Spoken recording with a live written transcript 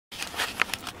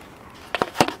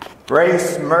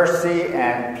Grace, mercy,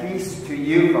 and peace to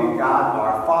you from God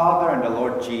our Father and the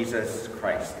Lord Jesus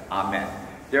Christ. Amen.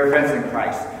 Dear friends in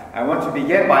Christ, I want to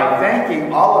begin by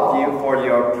thanking all of you for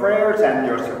your prayers and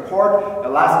your support the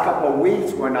last couple of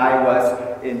weeks when I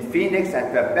was in Phoenix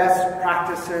at the Best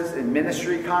Practices in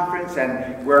Ministry Conference,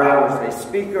 and where I was a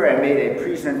speaker and made a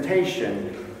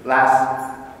presentation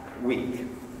last week.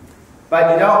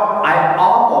 But you know, I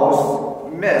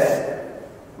almost missed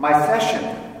my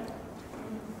session.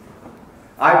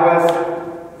 I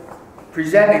was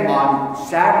presenting on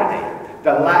Saturday,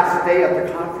 the last day of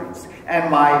the conference,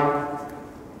 and my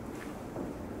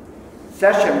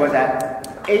session was at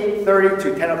 8:30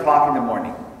 to 10 o'clock in the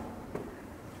morning.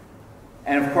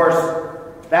 And of course,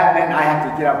 that meant I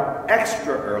had to get up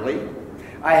extra early.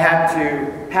 I had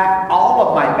to pack all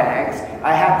of my bags.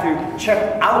 I had to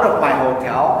check out of my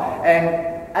hotel, and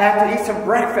I had to eat some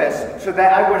breakfast so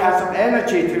that I would have some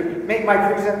energy to make my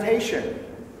presentation.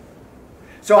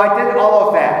 So I did all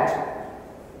of that.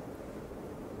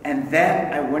 And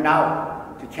then I went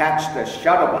out to catch the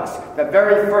shuttle bus, the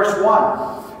very first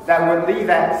one that would leave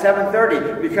at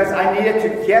 7:30, because I needed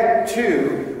to get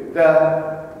to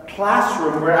the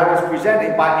classroom where I was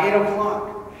presenting by 8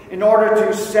 o'clock in order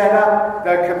to set up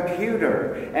the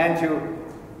computer and to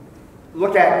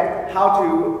look at how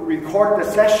to record the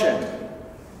session.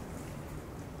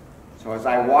 So as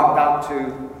I walked out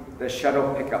to the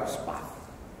shuttle pickup spot,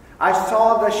 I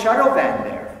saw the shuttle van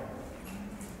there,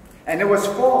 and it was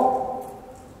full.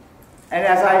 And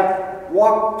as I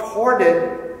walked toward it,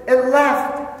 it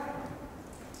left.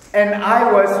 And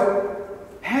I was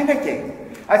panicking.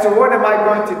 I said, what am I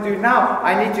going to do now?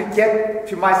 I need to get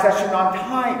to my session on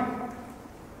time.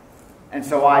 And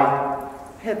so I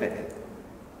pivoted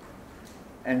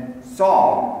and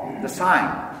saw the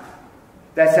sign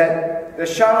that said, the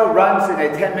shuttle runs in a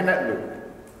 10-minute loop.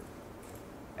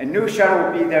 A new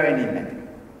shuttle will be there any minute.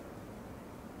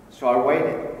 So I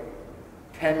waited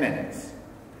 10 minutes.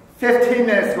 15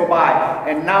 minutes go by,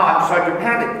 and now I'm starting to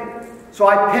panic. So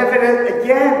I pivoted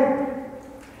again,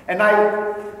 and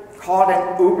I called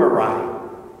an Uber ride.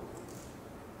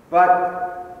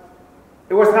 But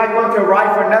it was not going to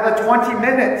arrive for another 20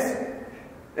 minutes.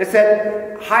 It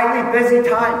said, highly busy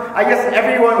time. I guess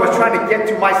everyone was trying to get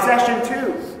to my session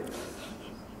too.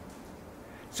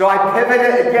 So I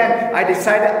pivoted again. I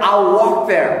decided I'll walk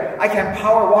there. I can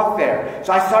power walk there.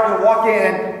 So I started walking,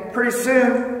 and pretty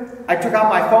soon I took out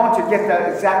my phone to get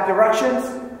the exact directions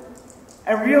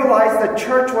and realized the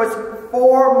church was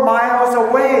 4 miles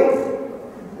away.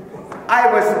 I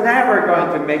was never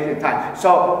going to make it in time.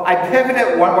 So I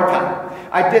pivoted one more time.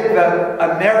 I did the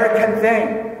American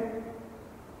thing.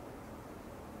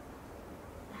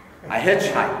 I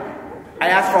hitchhiked. I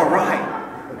asked for a ride.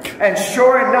 And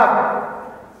sure enough,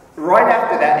 right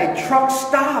after that, a truck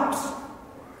stops.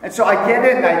 And so I get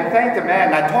in, and I thanked the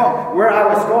man, and I told him where I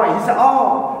was going. He said,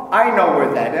 oh, I know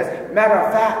where that is. Matter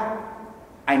of fact,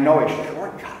 I know a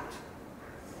shortcut.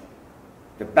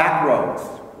 The back roads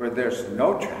where there's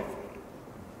no traffic.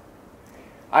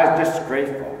 I was just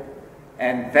grateful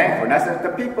and thankful. And I said,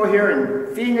 the people here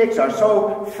in Phoenix are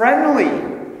so friendly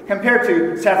compared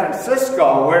to San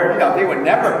Francisco, where they would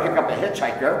never pick up a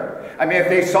hitchhiker. I mean, if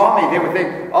they saw me, they would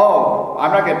think, oh,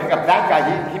 I'm not going to pick up that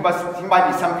guy. He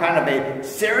might be some kind of a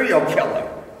serial killer.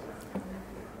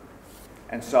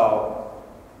 And so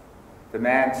the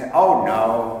man said, oh,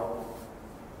 no,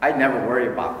 I'd never worry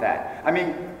about that. I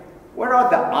mean, what are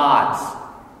the odds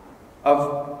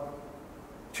of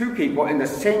two people in the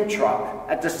same truck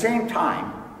at the same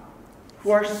time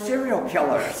who are serial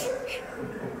killers?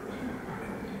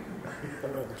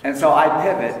 And so I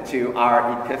pivot to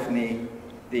our Epiphany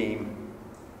theme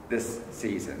this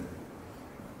season.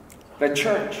 The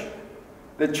church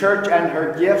and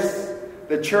her gifts,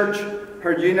 the church,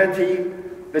 her unity,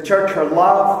 the church, her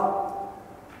love,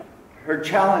 her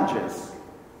challenges,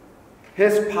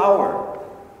 His power,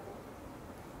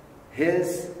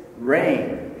 His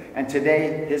reign, and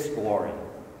today His glory.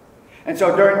 And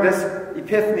so during this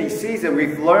Epiphany season,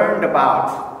 we've learned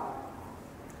about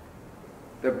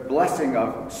the blessing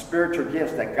of spiritual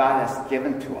gifts that God has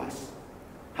given to us.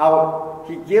 How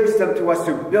He gives them to us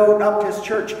to build up His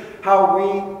church. How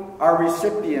we are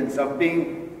recipients of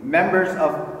being members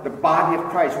of the body of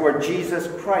Christ, where Jesus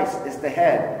Christ is the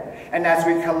head. And as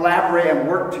we collaborate and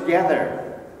work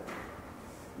together,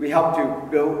 we help to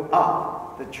build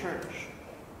up the church.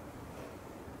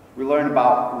 We learn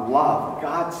about love,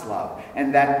 God's love,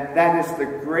 and that is the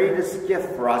greatest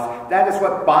gift for us. That is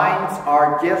what binds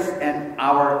our gifts and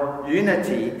our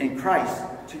unity in Christ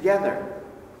together.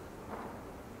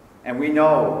 And we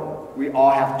know we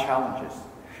all have challenges.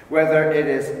 whether it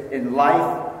is in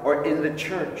life or in the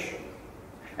church.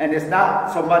 And it's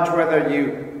not so much whether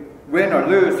you win or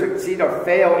lose, succeed or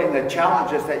fail in the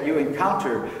challenges that you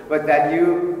encounter, but that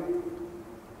you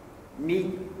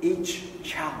meet each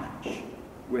challenge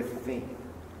with faith,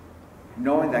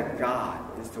 knowing that God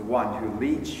is the one who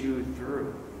leads you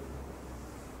through.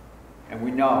 And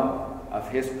we know of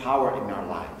his power in our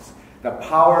lives, the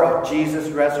power of Jesus'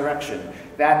 resurrection,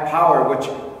 that power which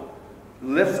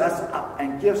lifts us up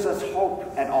and gives us hope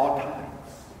at all times.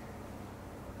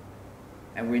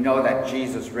 And we know that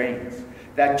Jesus reigns,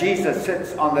 that Jesus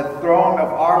sits on the throne of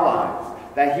our lives,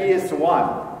 that he is the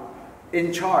one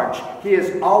in charge. He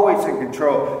is always in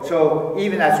control. So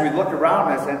even as we look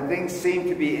around us and things seem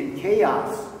to be in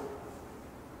chaos,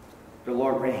 the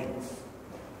Lord reigns.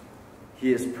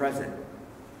 He is present.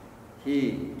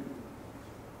 He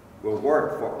will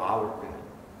work for our good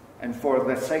and for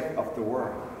the sake of the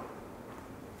world.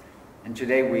 And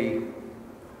today we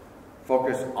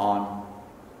focus on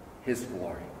his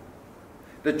glory.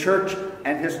 The church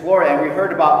and his glory. And we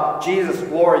heard about Jesus'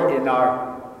 glory in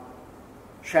our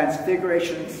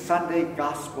Transfiguration Sunday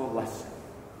Gospel lesson.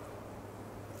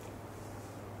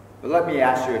 But let me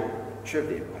ask you a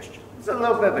trivia question. It's a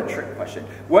little bit of a trick question.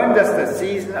 When does the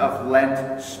season of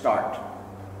Lent start?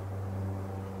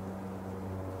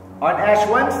 On Ash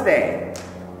Wednesday.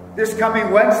 This coming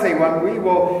Wednesday, when we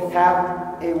will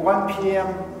have a 1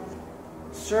 p.m.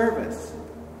 service.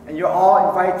 And you're all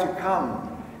invited to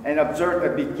come and observe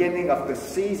the beginning of the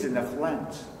season of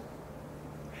Lent.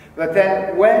 But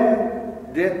then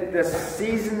when did the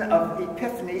season of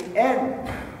Epiphany end?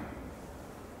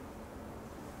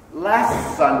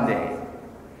 Last Sunday.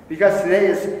 Because today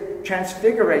is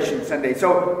Transfiguration Sunday.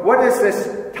 So what is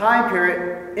this time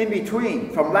period in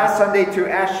between, from last Sunday to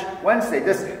Ash Wednesday?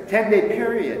 This 10-day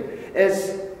period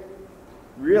is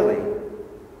really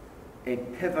a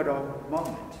pivotal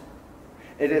moment.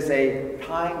 It is a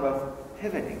time of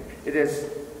pivoting. It is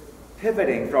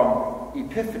pivoting from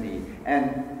Epiphany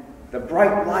and the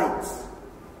bright lights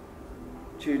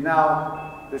to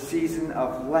now the season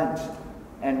of Lent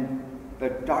and the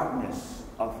darkness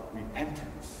of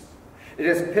repentance. It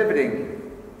is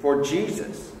pivoting for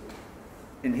Jesus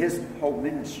in his whole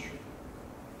ministry.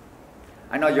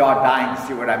 I know you're all dying to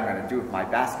see what I'm going to do with my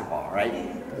basketball, right?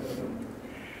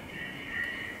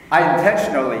 I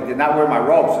intentionally did not wear my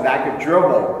robe so that I could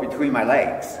dribble between my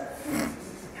legs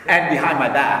and behind my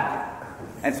back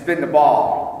and spin the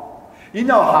ball. You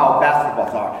know how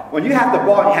basketballs are. When you have the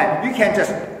ball in your hand, you can't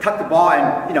just cut the ball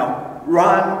and,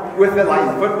 run with it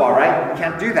like football, right? You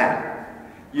can't do that.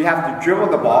 You have to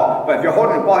dribble the ball, but if you're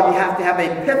holding the ball, you have to have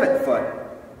a pivot foot.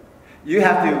 You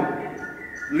have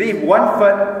to leave one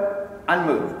foot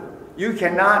unmoved. You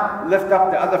cannot lift up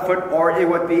the other foot or it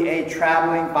would be a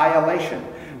traveling violation.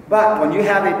 But when you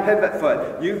have a pivot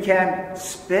foot, you can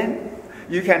spin,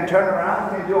 you can turn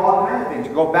around, you can do all kinds of things.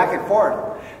 You go back and forth.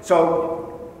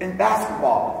 So in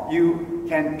basketball, you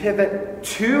can pivot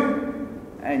to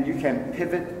and you can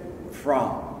pivot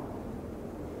from.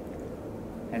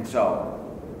 And so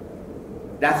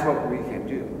that's what we can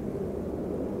do.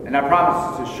 And I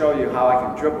promise to show you how I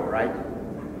can dribble, right?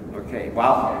 Okay,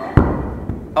 well,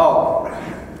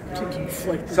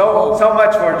 so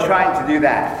much for trying to do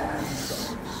that.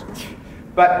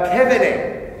 But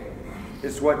pivoting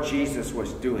is what Jesus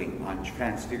was doing on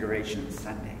Transfiguration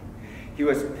Sunday. He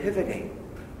was pivoting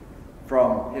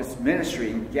from his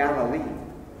ministry in Galilee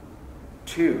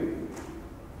to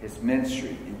his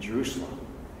ministry in Jerusalem.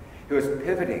 He was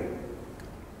pivoting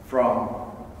from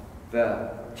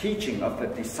the teaching of the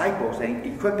disciples and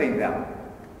equipping them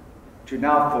to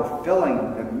now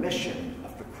fulfilling the mission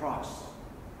of the cross.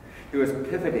 He was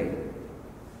pivoting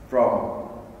from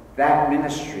that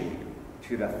ministry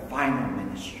to the final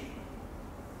ministry.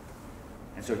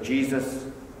 And so Jesus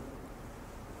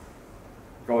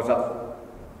goes up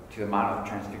to the Mount of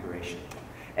Transfiguration.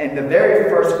 And the very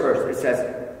first verse, it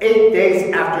says, 8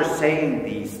 days after saying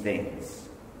these things,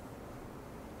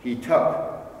 he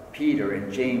took Peter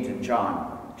and James and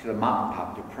John to the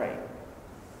mountaintop to pray.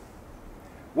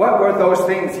 What were those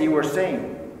things he was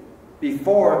saying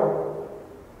before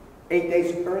 8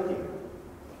 days earlier?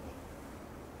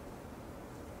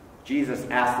 Jesus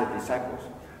asked the disciples,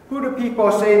 "Who do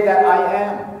people say that I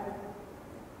am?"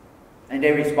 And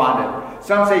they responded,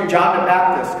 "Some say John the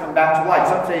Baptist come back to life.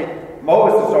 Some say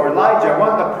Moses or Elijah, one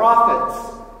of the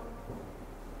prophets."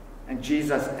 And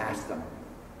Jesus asked them,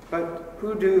 "But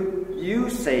who do you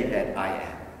say that I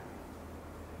am?"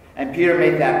 And Peter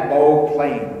made that bold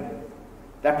claim,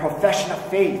 that profession of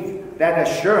faith, that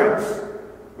assurance,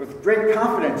 with great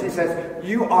confidence. He says,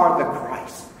 "You are the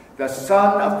Christ, the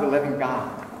Son of the living God."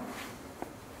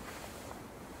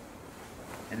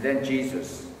 And then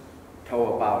Jesus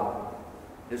told about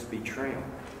his betrayal.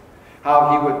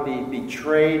 How he would be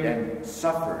betrayed and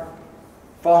suffer,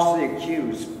 falsely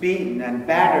accused, beaten and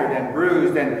battered and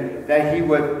bruised, and that he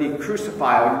would be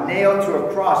crucified, nailed to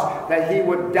a cross, that he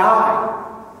would die.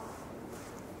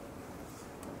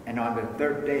 And on the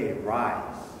third day,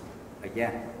 rise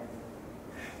again.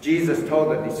 Jesus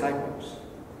told the disciples,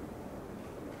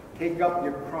 take up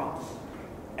your cross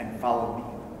and follow me.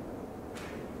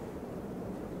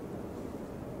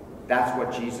 That's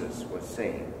what Jesus was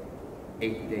saying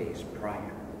 8 days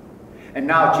prior. And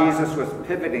now Jesus was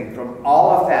pivoting from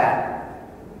all of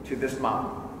that to this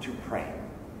mountain to pray.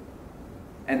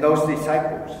 And those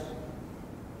disciples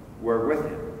were with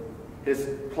him, his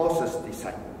closest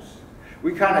disciples.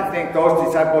 We kind of think those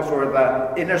disciples were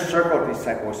the inner circle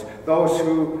disciples, those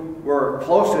who were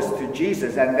closest to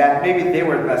Jesus, and that maybe they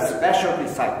were the special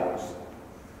disciples.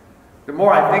 The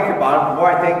more I think about it, the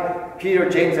more I think Peter,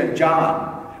 James, and John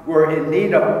were in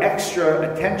need of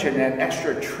extra attention and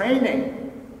extra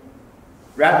training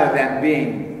rather than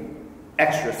being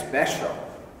extra special.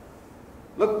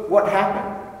 Look what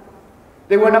happened.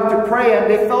 They went up to pray and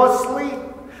they fell asleep.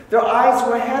 Their eyes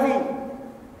were heavy.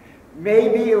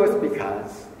 Maybe it was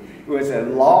because it was a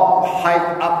long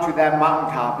hike up to that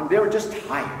mountaintop and they were just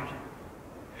tired.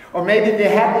 Or maybe they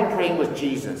had been praying with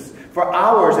Jesus for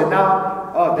hours and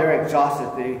now, oh, they're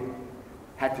exhausted. They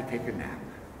had to take a nap.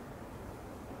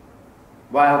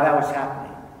 While that was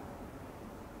happening,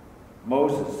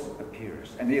 Moses appears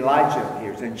and Elijah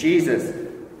appears and Jesus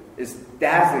is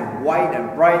dazzling white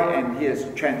and bright and he is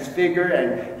transfigured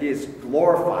and he is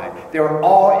glorified. They're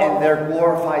all in their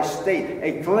glorified state.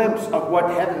 A glimpse of what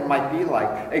heaven might be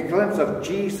like. A glimpse of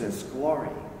Jesus' glory.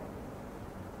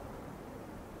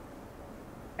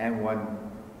 And when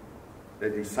the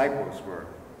disciples were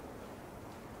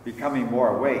becoming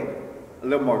more awake, a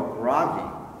little more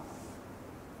groggy,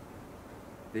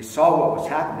 they saw what was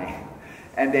happening.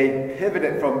 And they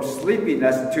pivoted from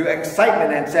sleepiness to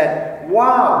excitement and said,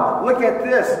 wow, look at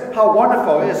this. How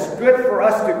wonderful. It's good for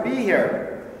us to be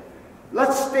here.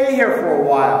 Let's stay here for a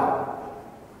while.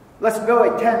 Let's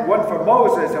build a tent, one for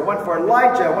Moses and one for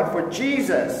Elijah and one for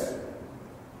Jesus.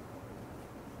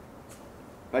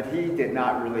 But he did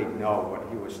not really know what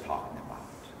he was talking about.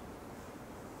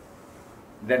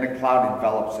 Then a cloud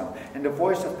envelops him. And the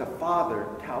voice of the Father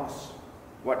tells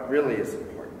what really is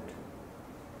important.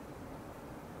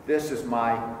 This is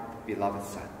my beloved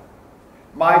Son,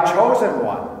 my chosen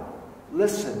one.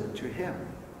 Listen to him.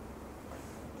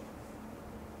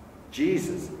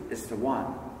 Jesus is the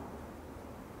one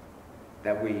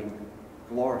that we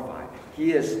glorify.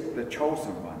 He is the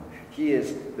chosen one. He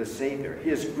is the Savior.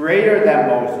 He is greater than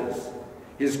Moses.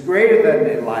 He is greater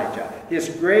than Elijah. He is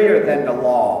greater than the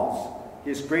laws.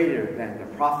 He is greater than the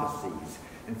prophecies.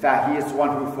 In fact, he is the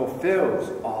one who fulfills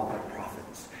all the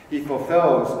prophets. He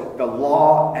fulfills the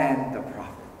law and the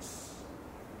prophets.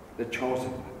 The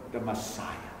chosen one, the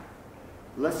Messiah.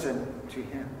 Listen to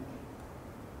him.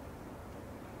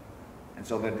 And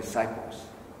so the disciples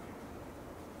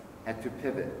had to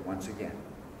pivot once again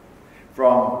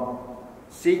from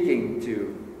seeking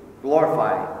to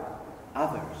glorify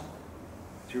others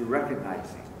to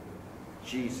recognizing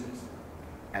Jesus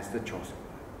as the chosen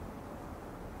one.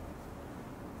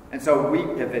 And so we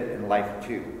pivot in life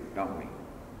too, don't we?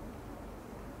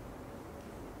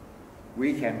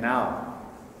 We can now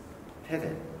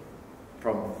pivot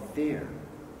from fear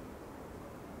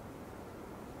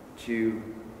to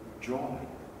joy.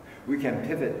 We can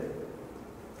pivot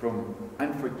from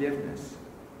unforgiveness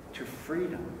to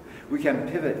freedom. We can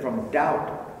pivot from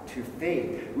doubt to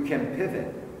faith. We can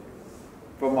pivot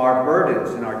from our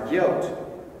burdens and our guilt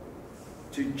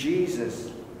to Jesus'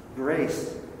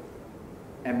 grace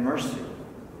and mercy.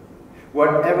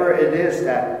 Whatever it is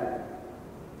that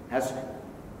has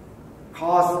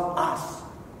caused us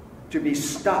to be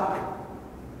stuck,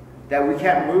 that we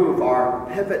can't move our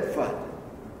pivot foot,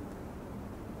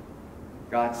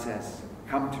 God says,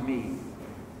 come to me.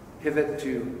 Pivot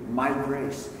to my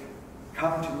grace.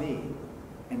 Come to me,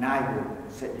 and I will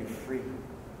set you free.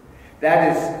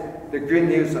 That is the good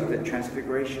news of the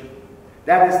transfiguration.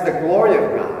 That is the glory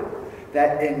of God,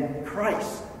 that in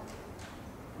Christ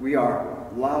we are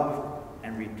loved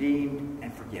and redeemed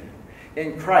and forgiven.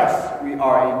 In Christ we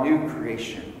are a new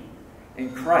creation.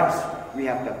 In Christ we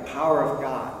have the power of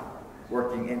God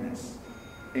working in us.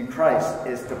 In Christ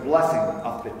is the blessing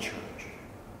of the church.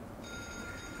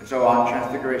 And so on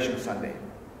Transfiguration Sunday,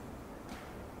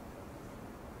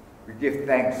 we give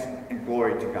thanks and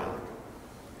glory to God.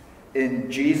 In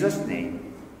Jesus'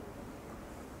 name,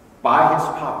 by his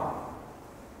power,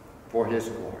 for his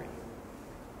glory.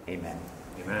 Amen.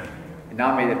 Amen. And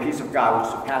now may the peace of God,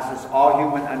 which surpasses all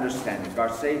human understanding,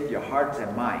 guard safe your hearts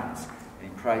and minds in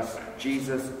Christ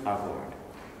Jesus our Lord.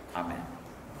 Amen.